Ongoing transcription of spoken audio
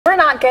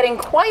getting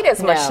quite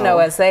as much snow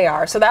as they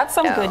are. So that's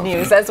some good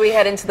news as we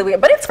head into the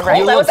weekend. But it's cold.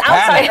 I was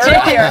outside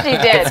earlier. She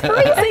did. It's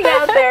freezing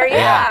out there.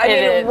 Yeah. I mean,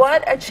 is.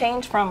 what a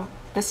change from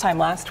this time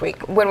last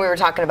week when we were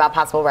talking about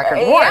possible record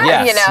warmth,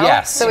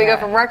 Yes. So we go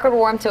from record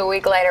warm to a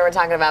week later we're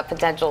talking about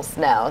potential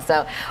snow.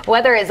 So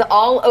weather is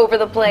all over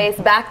the place.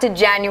 Back to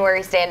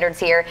January standards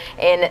here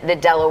in the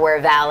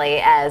Delaware Valley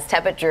as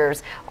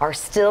temperatures are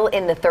still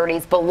in the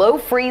 30s, below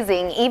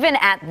freezing even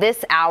at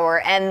this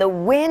hour, and the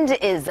wind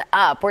is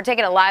up. We're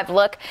taking a live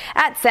look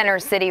at Center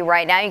City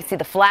right now. You can see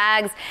the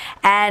flags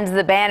and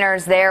the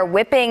banners there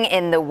whipping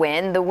in the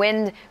wind. The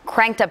wind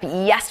cranked up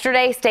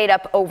yesterday, stayed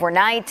up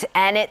overnight,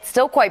 and it's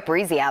still quite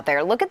breezy out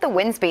there. Look at the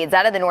wind speeds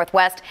out of the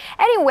northwest,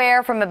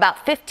 anywhere from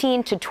about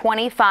 15 to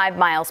 25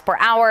 miles per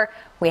hour.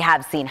 We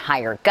have seen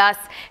higher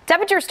gusts.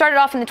 Temperatures started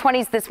off in the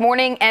 20s this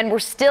morning, and we're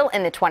still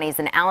in the 20s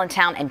in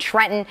Allentown and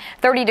Trenton.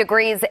 30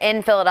 degrees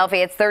in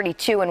Philadelphia. It's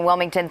 32 in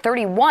Wilmington,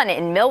 31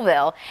 in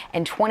Millville,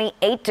 and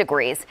 28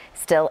 degrees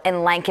still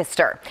in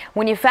Lancaster.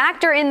 When you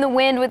factor in the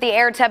wind with the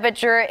air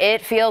temperature,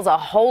 it feels a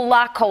whole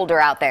lot colder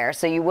out there.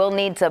 So you will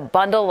need to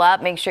bundle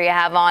up. Make sure you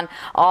have on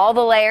all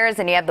the layers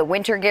and you have the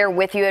winter gear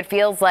with you. It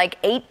feels like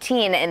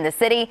 18 in the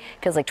city,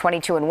 feels like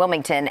 22 in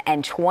Wilmington,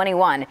 and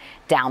 21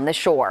 down the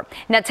shore.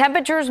 Now,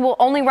 temperatures will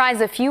only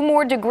rise a few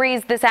more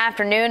degrees this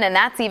afternoon, and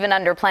that's even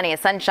under plenty of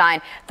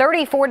sunshine.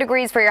 34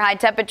 degrees for your high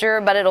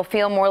temperature, but it'll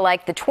feel more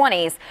like the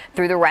 20s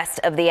through the rest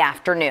of the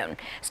afternoon.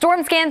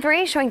 Storm Scan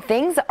 3 showing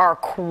things are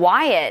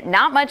quiet.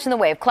 Not much in the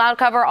way of cloud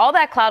cover. All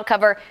that cloud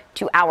cover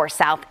to our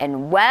south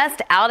and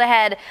west, out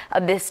ahead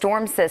of this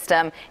storm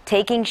system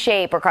taking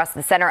shape across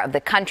the center of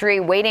the country,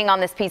 waiting on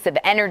this piece of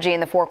energy in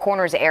the Four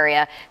Corners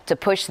area to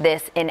push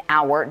this in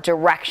our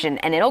direction.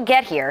 And it'll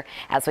get here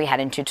as we head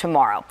into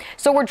tomorrow.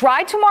 So we're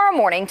dry tomorrow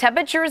morning,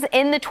 temperatures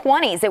in the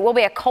 20s. It will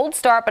be a cold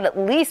start, but at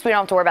least we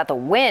don't have to worry about the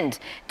wind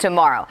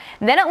tomorrow.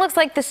 Then it looks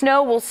like the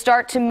snow will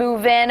start to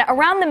move in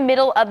around the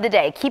middle of the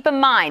day. Keep in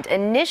mind,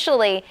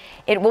 initially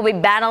it will be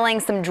battling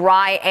some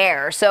dry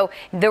air. So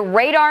the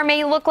radar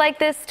may look like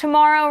this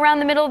tomorrow around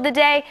the middle of the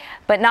day,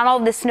 but not all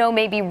of the snow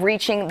may be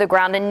reaching the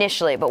ground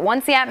initially. But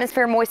once the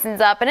atmosphere moistens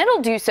up, and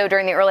it'll do so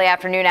during the early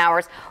afternoon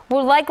hours,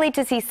 we're likely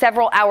to see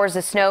several hours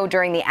of snow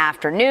during the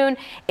afternoon.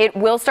 It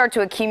will start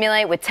to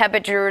accumulate with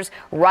temperatures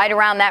right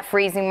around that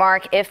freezing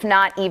mark, if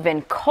not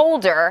even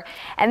colder.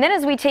 And then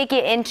as we take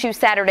it into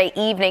Saturday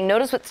evening,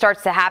 notice what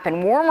starts to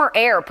happen. Warmer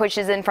air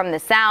pushes in from the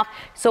south,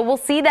 so we'll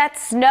see that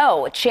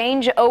snow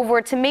change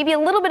over to maybe a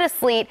little bit of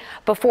sleet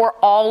before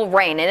all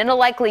rain. And it'll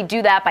likely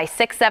do that by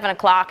 6, 7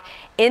 o'clock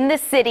in the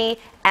city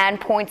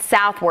and point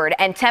southward,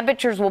 and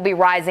temperatures will be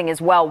rising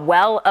as well,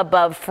 well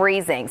above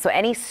freezing. So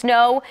any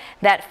snow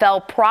that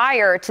fell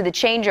prior to the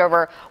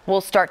changeover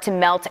will start to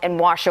melt and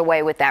wash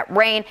away with that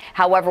rain.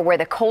 However, where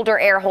the colder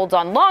air holds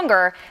on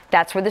longer,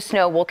 that's where the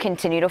snow will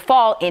continue to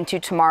fall into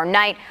tomorrow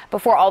night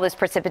before all this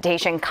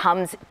precipitation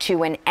comes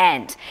to an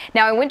end.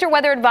 Now, a winter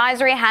weather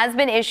advisory has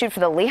been issued for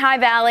the Lehigh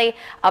Valley,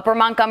 Upper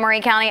Montgomery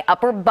County,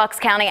 Upper Bucks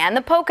County, and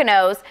the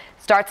Poconos.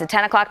 Starts at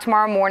 10 o'clock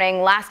tomorrow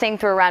morning, lasting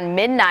through around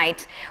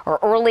midnight or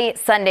early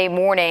Sunday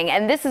morning.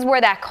 And this is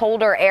where that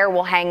colder air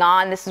will hang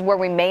on. This is where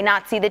we may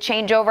not see the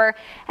changeover.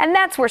 And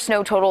that's where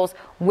snow totals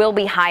will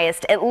be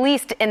highest, at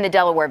least in the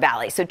Delaware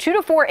Valley. So 2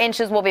 to 4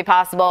 inches will be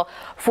possible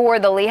for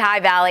the Lehigh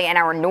Valley and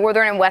our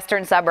northern and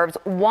western suburbs.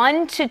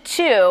 1 to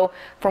 2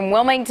 from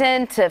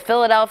Wilmington to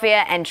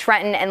Philadelphia and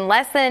Trenton, and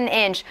less than an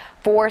inch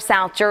for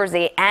South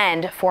Jersey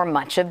and for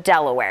much of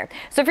Delaware.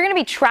 So if you're going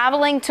to be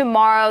traveling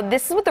tomorrow,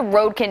 this is what the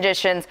road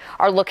conditions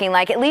are looking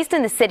like, at least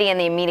in the city and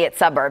the immediate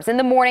suburbs. In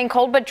the morning,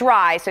 cold but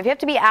dry. So if you have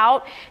to be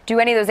out, do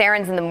any of those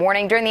errands in the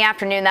morning. During the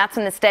afternoon, that's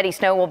when the steady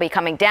snow will be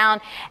coming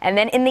down. And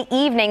then in the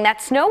evening,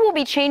 that snow will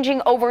be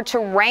changing over to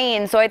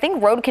rain. So I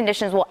think road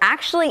conditions will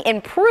actually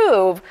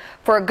improve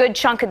for a good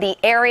chunk of the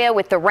area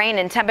with the rain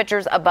and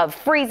temperatures above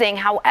freezing.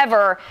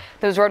 However,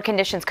 those road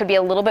conditions could be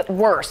a little bit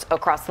worse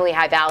across the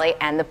Lehigh Valley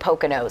and the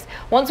Poconos.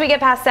 Once we get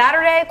past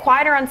Saturday,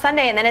 quieter on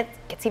Sunday, and then it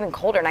gets even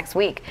colder next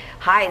week.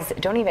 Highs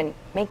don't even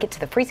make it to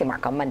the freezing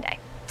mark on Monday.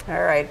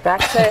 All right, back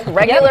to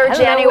regular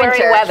January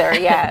weather.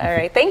 Yeah, all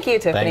right. Thank you,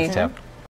 Tiffany. Thanks, Tiff.